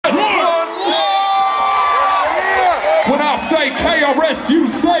say KRS, you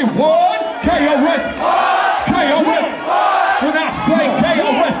say what? KRS, KRS. When I say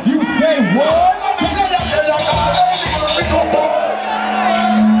KRS, you say what?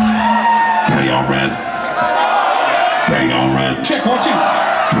 KRS, KRS. Check 1, 2.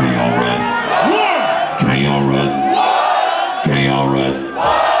 KRS, KRS, KRS.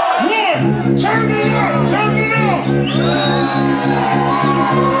 Turn it up, turn it up.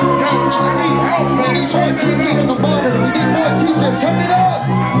 Yo, I need help, man. Turn it up. We need more teachers. Turn it up.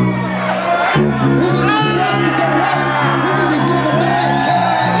 We need these guys to go right. We need to hear the man.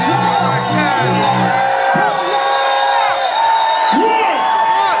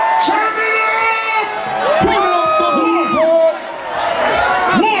 Turn it up. Put it up for Hoover.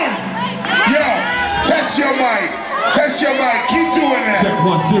 Yo, test your mic. Test your mic. Keep doing that. Check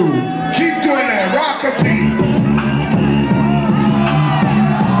 1, 2. Keep doing that. Rock a beat.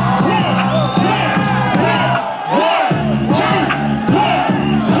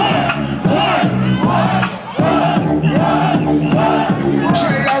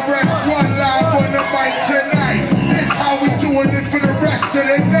 KRS-1 live on the mic tonight. This how we doing it for the rest of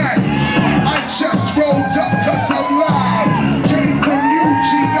the night. I just rolled up cause I'm live. Came from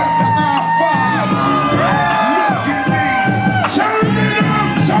Eugene up to I-5. Look at me. Turn it up.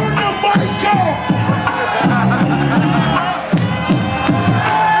 Turn the mic up.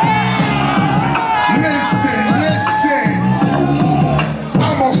 Listen, listen.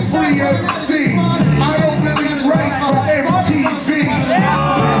 I'm a free MC. I don't really write for MTV.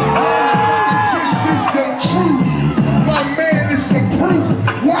 This is the truth. My man is the proof.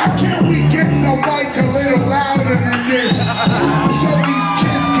 Why can't we get the mic a little louder than this? So these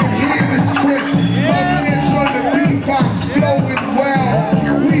kids can hear this crisp. My man's on the beatbox flowing well.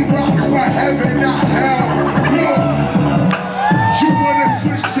 We rock for heaven, not hell. Look, you wanna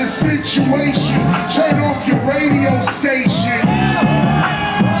switch the situation. Turn off your radio station.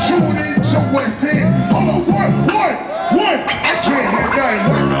 Tune into within. Hold on, what? I can't hear nothing.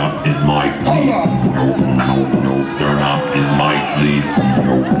 What? Turn up his mic, please. Hold up. No. Turn up his mic, please.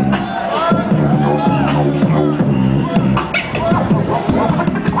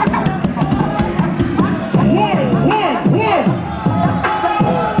 What?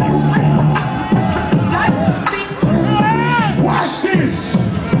 Watch this.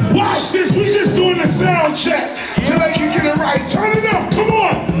 Watch this. We just doing a sound check till they can get it right. Turn it up. Come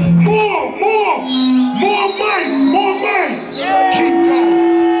on. More mic.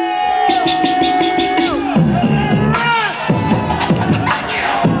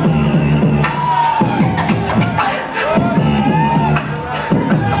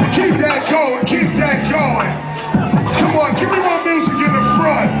 Keep going. Keep that going. Come on, give me more music in the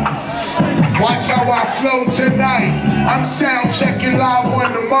front. Watch how I flow tonight. I'm sound checking live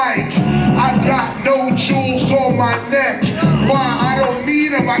on the mic. I got no jewels on my neck. Why? I don't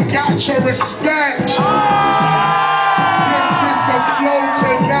need them. I got your respect. This is the flow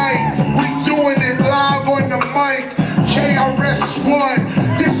tonight. We doing it live on the mic.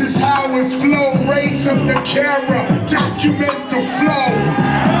 KRS-1. This is how it flow. Raise up the camera. Document the flow.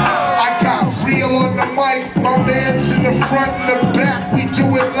 I got real on the mic. My man's in the front and the back. We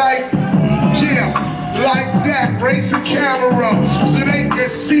do it like, yeah, like that. Raise the camera up so they can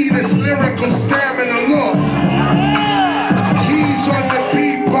see this lyrical stamina. Look, he's on the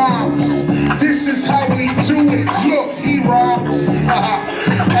beatbox. This is how we do it. Look, he rocks.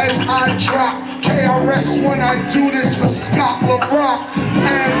 As I drop KRS-1, I do this for Scotland Rock.